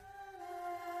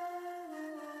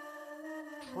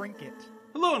trinket.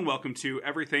 Hello and welcome to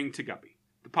Everything to Guppy,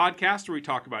 the podcast where we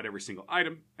talk about every single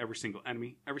item, every single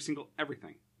enemy, every single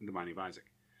everything in the Binding of Isaac.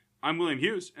 I'm William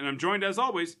Hughes, and I'm joined as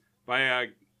always by a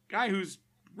guy who's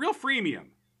real freemium.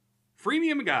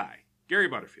 Freemium guy, Gary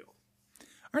Butterfield.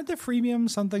 Aren't the freemium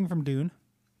something from Dune?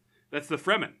 That's the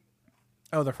Fremen.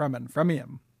 Oh, the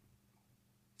Freemium.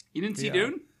 You didn't see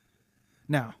Dune?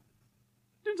 No.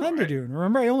 Dune's I'm alright. Dune.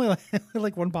 Remember, I only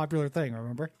like one popular thing,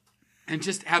 remember? And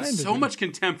just have Kinda so Dune. much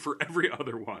contempt for every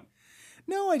other one.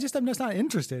 No, I'm just not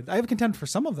interested. I have contempt for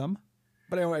some of them,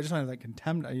 but I just don't have that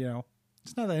contempt,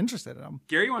 just not that interested in them.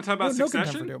 Gary, you want to talk about No contempt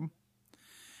Succession? for Doom.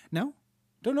 No?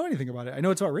 Don't know anything about it. I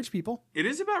know it's about rich people. It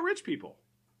is about rich people.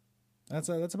 That's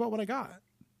about what I got.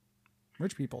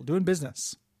 Rich people doing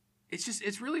business.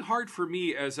 It's really hard for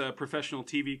me as a professional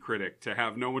TV critic to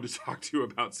have no one to talk to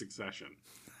about Succession.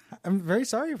 I'm very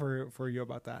sorry for you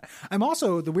about that. I'm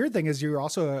also, the weird thing is you're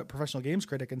also a professional games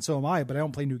critic, and so am I, but I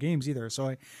don't play new games either.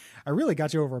 So I really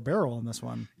got you over a barrel on this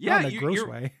one. Yeah, Not in a gross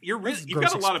way. You've That's got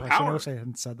gross a lot of expression. I power. wish I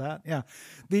hadn't said that. Yeah.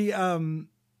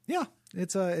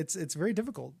 It's very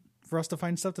difficult for us to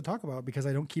find stuff to talk about because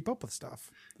I don't keep up with stuff.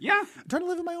 Yeah. I'm trying to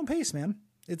live at my own pace, man.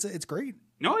 It's great.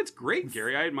 No, it's great,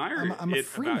 Gary. I admire I'm a it.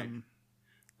 free about man.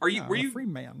 Are you? Were I'm you? a free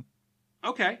man.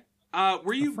 Okay.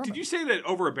 Were you? Fremen. Did you say that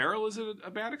over a barrel is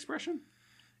a bad expression?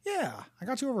 Yeah, I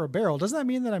got you over a barrel. Doesn't that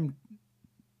mean that I'm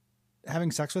having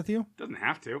sex with you? Doesn't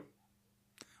have to.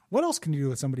 What else can you do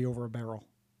with somebody over a barrel?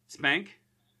 Spank.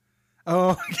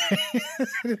 Oh, okay. I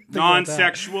didn't think about that.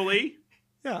 Non-sexually.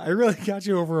 Yeah, I really got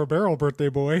you over a barrel, birthday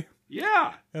boy.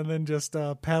 Yeah. And then just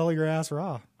paddle your ass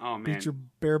raw. Oh man. Beat your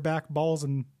bareback balls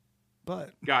and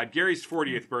butt. God, Gary's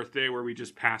 40th birthday, where we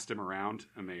just passed him around.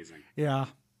 Amazing. Yeah.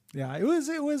 Yeah, it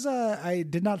was I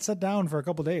did not sit down for a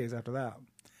couple days after that.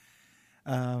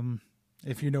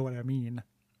 If you know what I mean.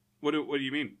 What do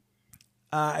you mean?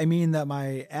 I mean that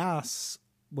my ass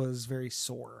was very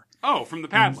sore. Oh, from the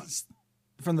paddling.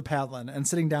 From the paddling, and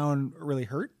sitting down really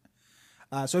hurt.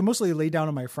 So I mostly laid down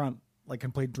on my front,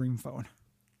 and played Dream Phone.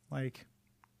 Played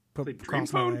Cross Dream my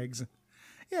Phone? legs.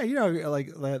 Yeah, like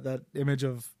that image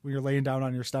of when you're laying down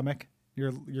on your stomach,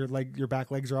 your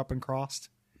back legs are up and crossed,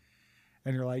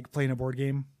 and you're playing a board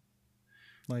game,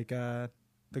 the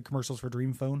commercials for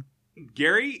Dream Phone.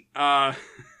 Gary,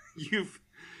 you've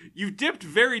dipped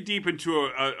very deep into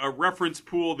a reference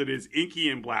pool that is inky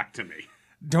and black to me.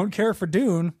 Don't care for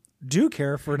Dune. Do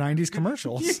care for 90s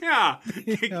commercials. Yeah.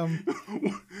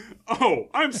 Oh,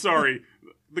 I'm sorry.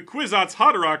 The Kwisatz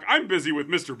Haderach, I'm busy with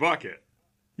Mr. Bucket.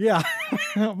 Yeah,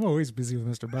 I'm always busy with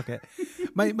Mr. Bucket.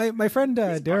 My friend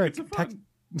Derek buckets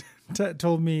of fun.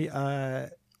 told me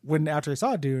when after I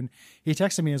saw Dune, he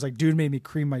texted me and was like, "Dune made me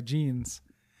cream my jeans,"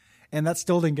 and that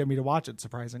still didn't get me to watch it.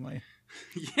 Surprisingly,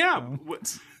 Yeah.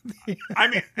 I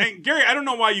mean, and Gary, I don't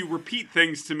know why you repeat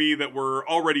things to me that were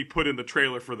already put in the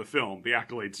trailer for the film, the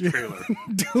Accolades trailer.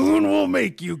 Dune will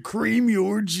make you cream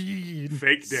your jeans.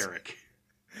 Fake Derek.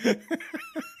 That's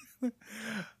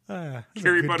a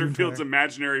Gary good Butterfield's Dune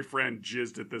imaginary friend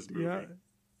jizzed at this movie. trailer.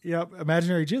 Yep,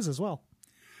 imaginary jizz as well.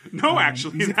 No,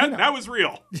 actually, he's a that was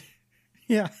real.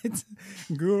 Yeah, it's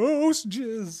ghost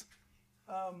jizz.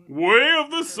 Way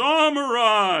of the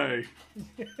Samurai.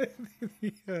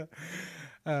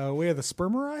 Way of the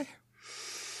spermari?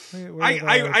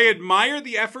 I admire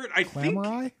the effort.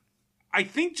 Clamorai? I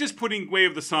think just putting Way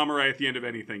of the Samurai at the end of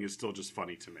anything is still just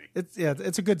funny to me.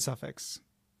 It's a good suffix.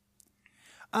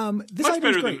 This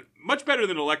item's great. Much better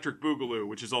than Electric Boogaloo,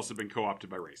 which has also been co-opted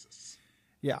by racists.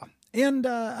 Yeah, and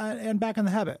Back in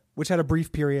the Habit, which had a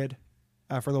brief period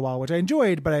for a little while, which I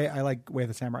enjoyed, but I like Way of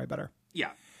the Samurai better.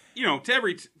 Yeah, to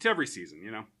every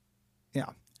season, Yeah,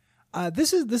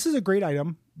 this is a great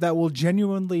item that will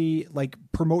genuinely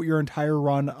promote your entire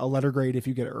run a letter grade if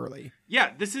you get it early.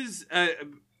 Yeah, this is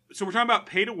so we're talking about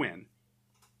pay to win.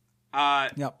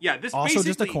 Yep. Yeah, this also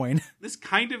just a coin. This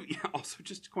kind of also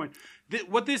just a coin.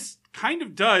 What this kind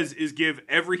of does is give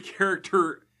every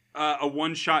character a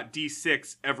one-shot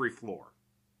D6 every floor.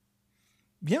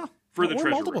 Yeah, For the or treasure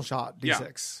multiple room. shot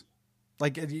D6.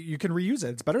 You can reuse it.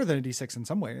 It's better than a D6 in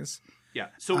some ways. Yeah.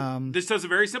 So this does a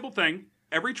very simple thing.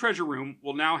 Every treasure room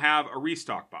will now have a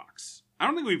restock box. I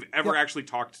don't think we've ever actually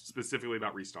talked specifically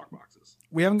about restock boxes.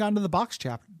 We haven't gotten to the box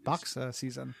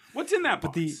season. What's in that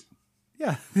box?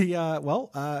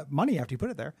 Money after you put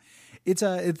it there. It's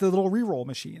the little reroll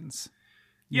machines.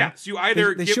 Yeah, so you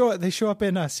either they show up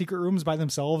in secret rooms by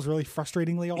themselves, really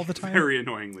frustratingly all the time. Very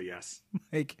annoyingly, yes.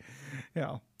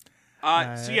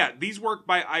 So yeah, these work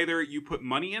by either you put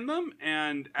money in them,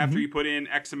 and after you put in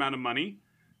X amount of money,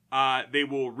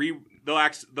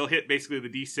 they'll hit basically the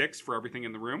D6 for everything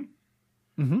in the room.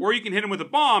 Mhm. Or you can hit him with a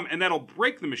bomb, and that'll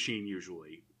break the machine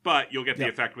usually, but you'll get the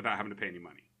Yep. effect without having to pay any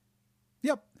money.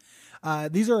 Yep.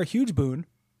 These are a huge boon.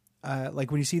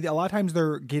 Like when you see a lot of times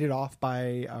they're gated off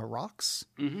by rocks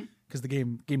Mm-hmm. because the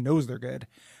game knows they're good.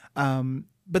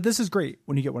 But this is great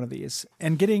when you get one of these.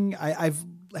 And I've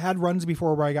had runs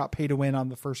before where I got pay to win on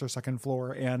the first or second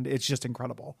floor, and it's just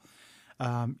incredible.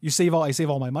 I save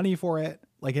all my money for it,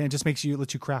 and it just lets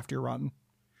you craft your run.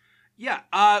 Yeah,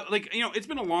 it's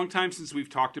been a long time since we've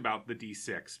talked about the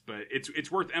D6, but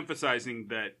it's worth emphasizing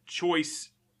that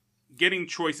getting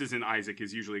choices in Isaac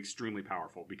is usually extremely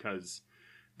powerful because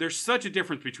there's such a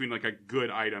difference between like a good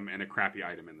item and a crappy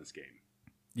item in this game.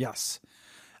 Yes.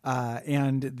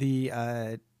 And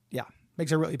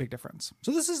makes a really big difference.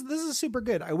 So this is super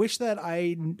good. I wish that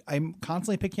I'm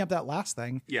constantly picking up that last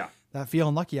thing. Yeah. That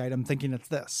Feeling Lucky item thinking it's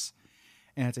this.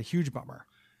 And it's a huge bummer.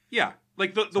 Yeah.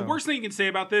 Like the worst thing you can say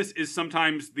about this is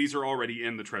sometimes these are already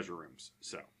in the treasure rooms.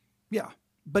 So. Yeah.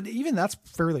 But even that's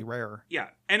fairly rare. Yeah.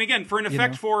 And again, for an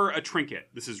effect for a trinket,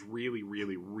 this is really,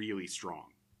 really, really strong.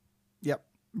 Yep.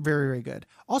 Very, very good.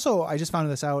 Also, I just found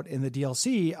this out in the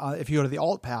DLC. If you go to the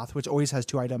alt path, which always has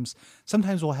 2 items,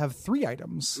 sometimes we'll have 3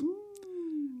 items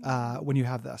when you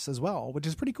have this as well, which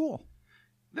is pretty cool.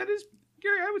 That is,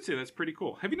 Gary, I would say that's pretty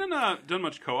cool. Have you done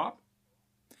much co-op?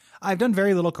 I've done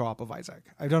very little co-op of Isaac.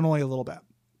 I've done only a little bit.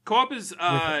 Co-op is,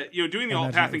 doing the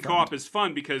alt path in co-op is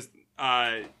fun because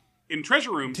in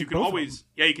treasure rooms you can always,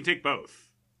 you can take both.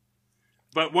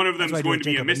 But one of them is going to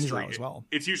be a mystery. As well.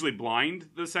 It's usually blind,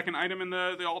 the second item in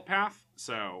the alt path.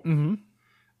 So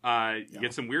you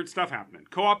get some weird stuff happening.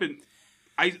 Co-op,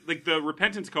 the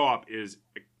Repentance co-op is,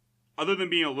 other than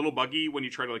being a little buggy when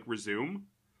you try to resume,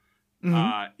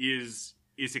 is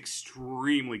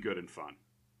extremely good and fun.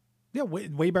 Yeah,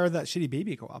 way better than that shitty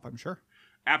baby co-op, I'm sure.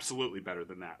 Absolutely better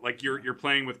than that. Like you're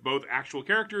playing with both actual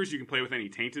characters. You can play with any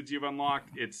tainteds you've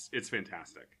unlocked. It's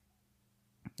fantastic.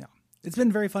 Yeah. It's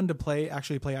been very fun to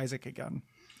actually play Isaac again.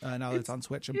 Now that it's on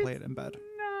Switch and play it in bed.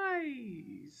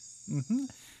 Nice. Mm-hmm.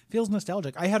 Feels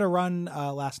nostalgic. I had a run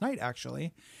last night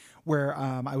actually, where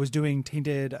I was doing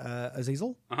Tainted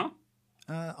Azazel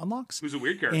unlocks. Who's a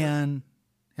weird character. And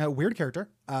a weird character.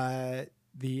 But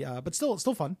still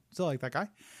fun. Still like that guy.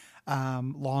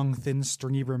 Long, thin,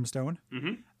 stringy brimstone.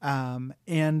 Mm-hmm.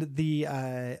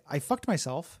 And I fucked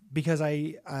myself because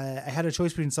I had a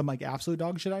choice between some absolute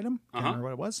dog shit item. Can't remember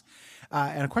what it was.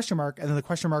 And a question mark. And then the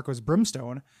question mark was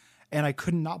brimstone. And I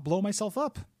could not blow myself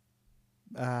up.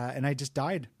 And I just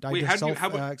died. Wait,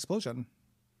 explosion.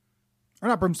 Or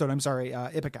not brimstone. I'm sorry.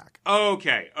 Ipecac.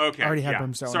 Okay. I already had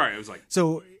brimstone. Sorry. I was like,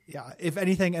 so yeah, if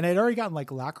anything, and I'd already gotten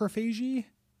lacrophagy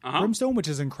brimstone, which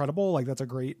is incredible. That's a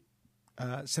great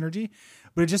synergy,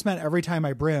 but it just meant every time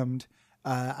I brimmed,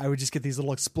 I would just get these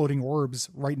little exploding orbs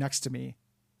right next to me,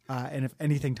 and if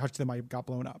anything touched them, I got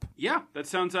blown up. Yeah, that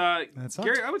sounds.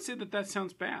 Gary, I would say that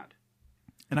sounds bad.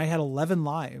 And I had 11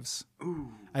 lives. Ooh.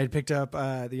 I had picked up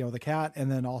the cat,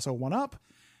 and then also 1-up,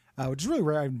 which is really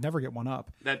rare. I never get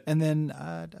 1-up. And then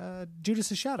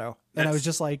Judas's Shadow, and I was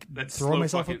just throwing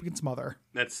myself up against Mother.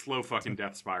 That slow fucking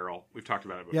death spiral. We've talked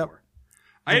about it before. Yep.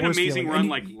 I had an amazing run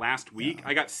last week. Yeah.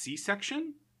 I got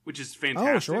C-section, which is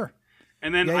fantastic. Oh, sure.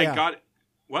 And then I got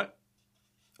what?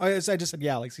 Oh, I just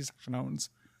said C-section owns.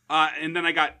 And then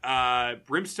I got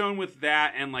brimstone with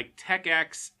that and Tech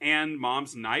X and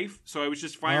Mom's Knife. So I was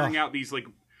just firing out these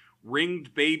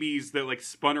ringed babies that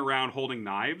spun around holding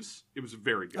knives. It was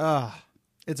very good.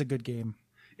 It's a good game.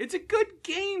 It's a good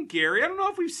game, Gary. I don't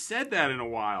know if we've said that in a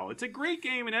while. It's a great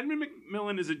game, and Edmund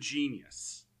McMillen is a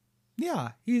genius. Yeah,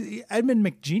 Edmund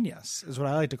McGenius is what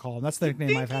I like to call him. That's the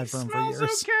nickname I've had for him for years.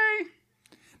 Okay.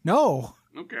 No.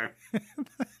 Okay.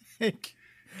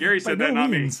 Gary said that, not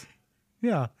me.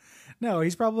 Yeah. No,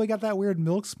 he's probably got that weird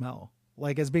milk smell.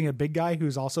 As being a big guy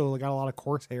who's also got a lot of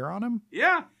coarse hair on him.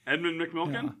 Yeah. Edmund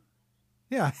McMilkin.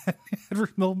 Yeah.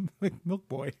 Edward Milk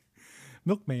Boy.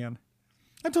 Milkman.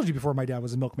 I've told you before my dad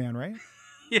was a milkman, right?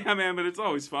 Yeah, man, but it's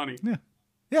always funny. Yeah.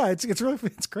 Yeah, it's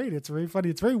great. It's very funny.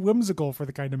 It's very whimsical for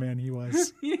the kind of man he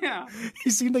was. Yeah. He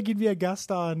seemed like he'd be a guest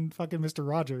on fucking Mr.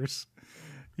 Rogers,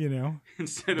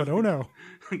 Instead of oh no.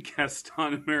 Guest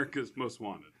on America's Most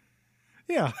Wanted.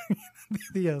 Yeah.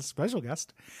 The special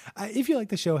guest. If you like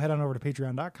the show, head on over to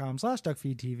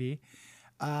patreon.com/duckfeedtv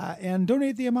and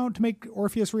donate the amount to make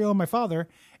Orpheus real and my father.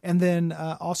 And then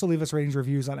also leave us ratings,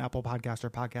 reviews on Apple Podcast or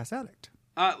Podcast Addict.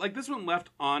 This one left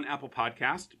on Apple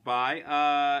Podcast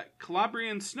by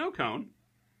Calabrian Snowcone.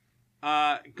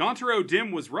 Gontero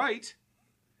Dim was right.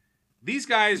 These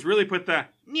guys really put the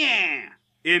yeah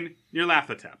in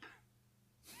Nyarlathotep.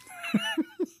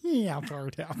 Yeah, power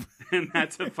tap. And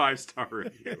that's a 5-star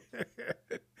review.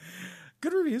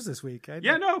 Good reviews this week.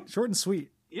 Yeah, no. Short and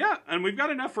sweet. Yeah, and we've got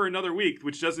enough for another week,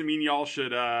 which doesn't mean y'all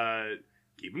should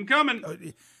keep them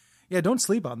coming. Yeah, don't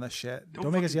sleep on this shit.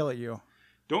 Don't make us yell at you.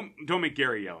 Don't make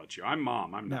Gary yell at you. I'm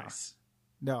mom. I'm nice.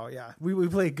 No, yeah. We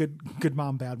play good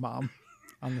mom, bad mom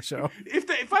on the show.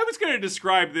 If I was going to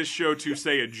describe this show to,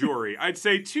 say, a jury, I'd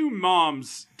say two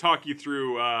moms talk you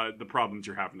through the problems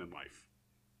you're having in life.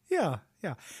 Yeah.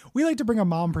 We like to bring a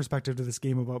mom perspective to this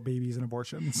game about babies and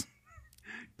abortions.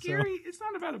 Gary, it's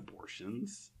not about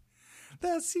abortions.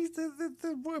 The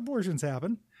abortions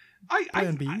happen.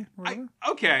 Plan B.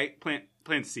 Okay,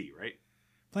 Plan C, right?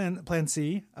 Plan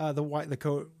C. The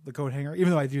coat hanger. Even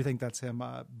though I do think that's him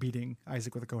beating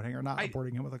Isaac with a coat hanger, not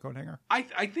aborting him with a coat hanger. I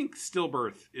think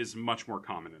stillbirth is much more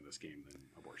common in this game than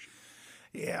abortion.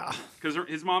 Yeah, because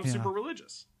his mom's super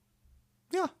religious.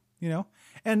 Yeah,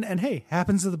 and hey,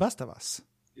 happens to the best of us.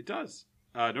 It does.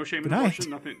 No shame in abortion.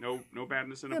 Nothing. No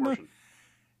badness in abortion.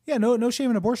 No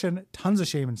shame in abortion. Tons of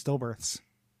shame in stillbirths.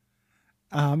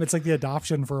 It's like the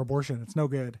adoption for abortion. It's no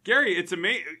good. Gary, it's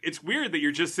amazing. It's weird that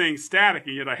you're just saying static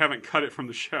and yet I haven't cut it from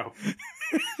the show.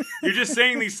 You're just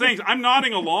saying these things. I'm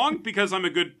nodding along because I'm a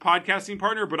good podcasting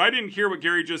partner, but I didn't hear what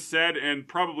Gary just said and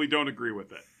probably don't agree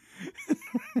with it.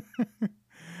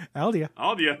 Aldia.